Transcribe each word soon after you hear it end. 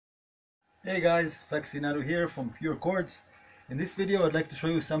Hey guys, Faxinato here from Pure Chords. In this video I'd like to show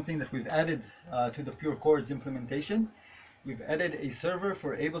you something that we've added to the Pure Chords implementation. We've added a server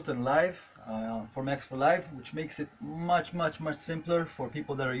for Ableton Live, for Max for Live, which makes it much simpler for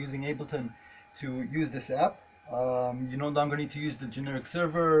people that are using Ableton to use this app. You no longer need to use the generic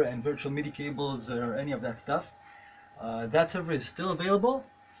server and virtual MIDI cables or any of that stuff. That server is still available.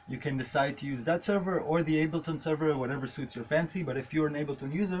 You can decide to use that server or the Ableton server, whatever suits your fancy. But if you're an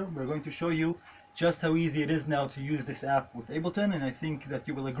Ableton user, we're going to show you just how easy it is now to use this app with Ableton, and I think that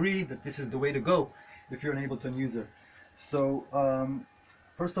you will agree that this is the way to go if you're an Ableton user. So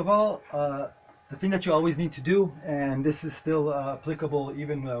first of all, the thing that you always need to do, and this is still applicable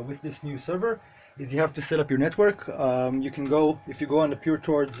even with this new server, is you have to set up your network. You can go, if you go on the Pure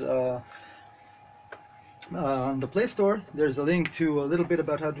Chords on the Play Store, there's a link to a little bit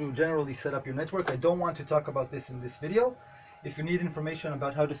about how to generally set up your network. I don't want to talk about this in this video. If you need information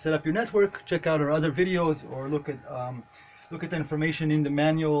about how to set up your network, check out our other videos or look at the information in the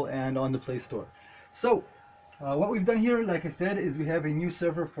manual and on the Play Store. So what we've done here, like I said, is we have a new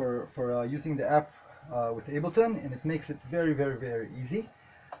server for using the app with Ableton, and it makes it very easy.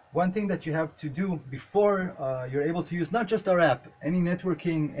 One thing that you have to do before you're able to use not just our app, any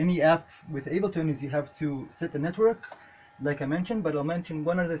networking, any app with Ableton, is you have to set the network, like I mentioned. But I'll mention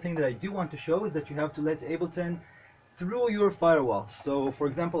one other thing that I do want to show is that you have to let Ableton through your firewall. So for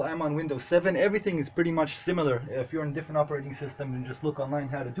example, I'm on Windows 7. Everything is pretty much similar. If you're on a different operating system, then just look online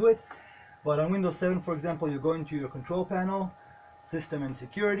how to do it. But on Windows 7, for example, you go into your control panel, System and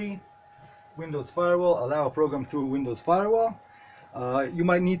Security, Windows Firewall, allow a program through Windows Firewall. You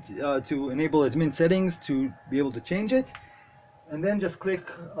might need to enable admin settings to be able to change it, and then just click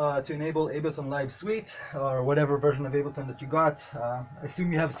to enable Ableton Live Suite or whatever version of Ableton that you got. I assume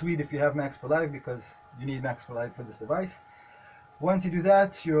you have Suite if you have Max for Live, because you need Max for Live for this device. Once you do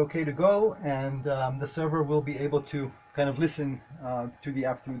that, you're okay to go, and the server will be able to kind of listen to the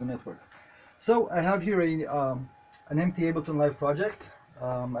app through the network. So I have here an empty Ableton Live project.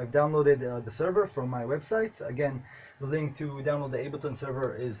 I've downloaded the server from my website. Again, the link to download the Ableton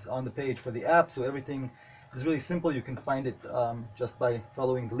server is on the page for the app, so everything is really simple. You can find it just by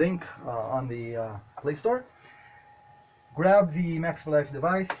following the link on the Play Store. Grab the Max for Live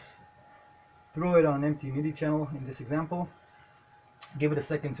device, throw it on an empty MIDI channel in this example. Give it a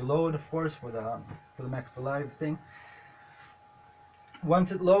second to load, of course, for the Max for Live thing.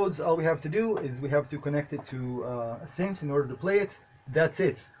 Once it loads, all we have to do is we have to connect it to a synth in order to play it. That's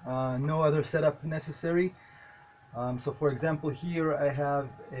it. No other setup necessary. So for example, here I have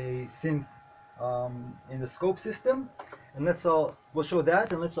a synth in the scope system, and we'll show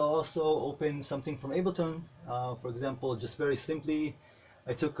that, and let's also open something from Ableton. For example, just very simply,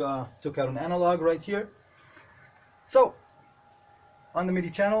 I took out an analog right here. So on the MIDI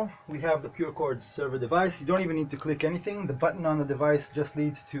channel, we have the Pure Chords server device. You don't even need to click anything. The button on the device just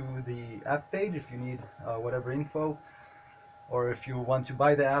leads to the app page if you need whatever info, or if you want to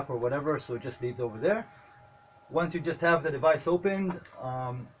buy the app or whatever, so it just leads over there. Once you just have the device opened,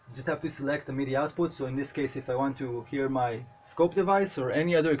 you just have to select the MIDI output. So in this case, if I want to hear my scope device or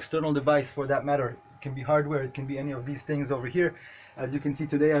any other external device for that matter, it can be hardware, it can be any of these things over here. As you can see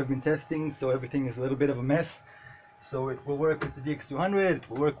today, I've been testing, so everything is a little bit of a mess. So it will work with the DX200, it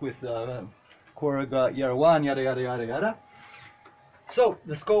will work with Korg ER1, yada. So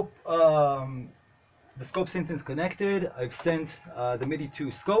the scope synth is connected. I've sent the MIDI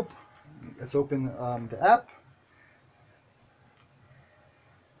to scope. Let's open the app.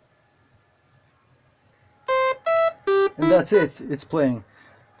 And that's it. It's playing.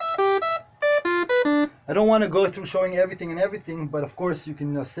 I don't want to go through showing everything, but of course you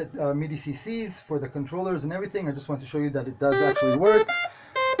can set MIDI CCs for the controllers and everything. I just want to show you that it does actually work.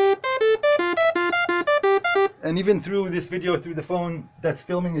 And even through this video, through the phone that's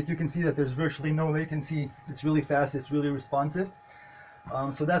filming it, you can see that there's virtually no latency. It's really fast, it's really responsive.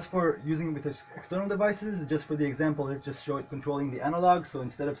 So that's for using with external devices. Just for the example, let's just show it controlling the analog. So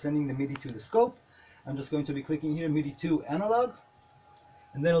instead of sending the MIDI to the scope, I'm just going to be clicking here, MIDI to analog.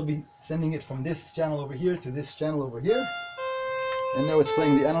 And then I'll be sending it from this channel over here to this channel over here. And now it's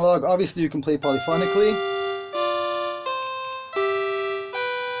playing the analog. Obviously you can play polyphonically.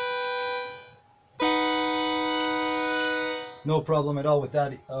 No problem at all with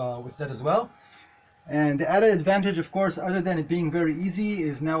that as well. And the added advantage, of course, other than it being very easy,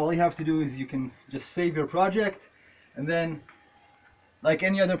 is now all you have to do is you can just save your project, and then like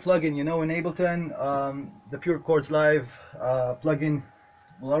any other plugin, you know, in Ableton, the Pure Chords Live plugin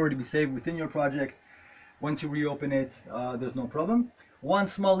will already be saved within your project. Once you reopen it, there's no problem. One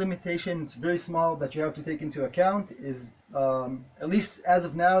small limitation, it's very small, that you have to take into account is, at least as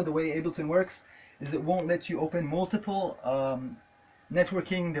of now, the way Ableton works, is it won't let you open multiple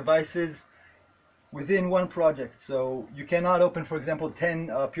networking devices within one project. So you cannot open, for example,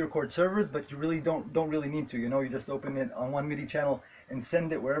 10 pure chord servers, but you really don't really need to. You know, you just open it on one MIDI channel and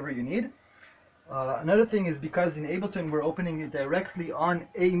send it wherever you need. Another thing is, because in Ableton we're opening it directly on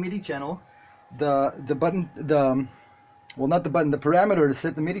a MIDI channel, the button, well, not the button, the parameter to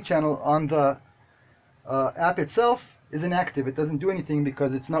set the MIDI channel on the app itself is inactive. It doesn't do anything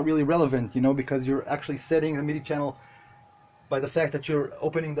because it's not really relevant, you know, because you're actually setting the MIDI channel by the fact that you're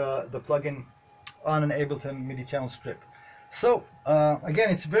opening the plugin on an Ableton MIDI channel strip. So again,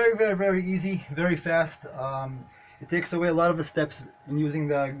 it's very easy, very fast. It takes away a lot of the steps in using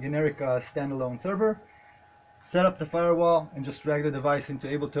the generic standalone server. Set up the firewall and just drag the device into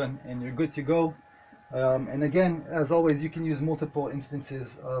Ableton and you're good to go. And again, as always, you can use multiple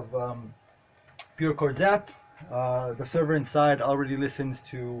instances of Pure Chords app. The server inside already listens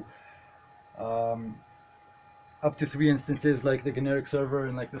to up to 3 instances, like the generic server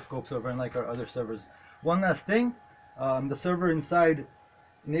and like the scope server and like our other servers. One last thing, the server inside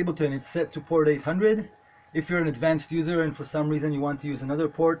in Ableton is set to port 800. If you're an advanced user and for some reason you want to use another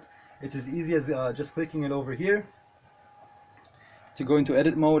port, it's as easy as just clicking it over here to go into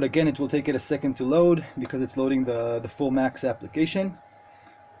edit mode. Again, it will take it a second to load because it's loading the full max application.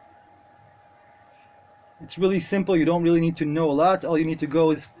 It's really simple. You don't really need to know a lot. All you need to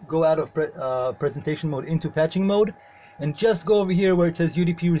go is go out of presentation mode into patching mode and just go over here where it says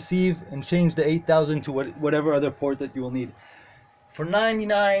UDP receive and change the 8000 to whatever other port that you will need. For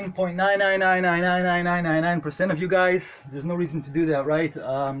 99.9999999% of you guys, there's no reason to do that, right?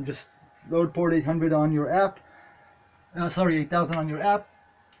 Just load port 800 on your app. 8000 on your app,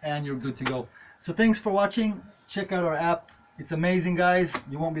 and you're good to go. So thanks for watching. Check out our app. It's amazing, guys.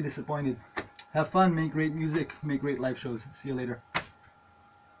 You won't be disappointed. Have fun, make great music, make great live shows. See you later.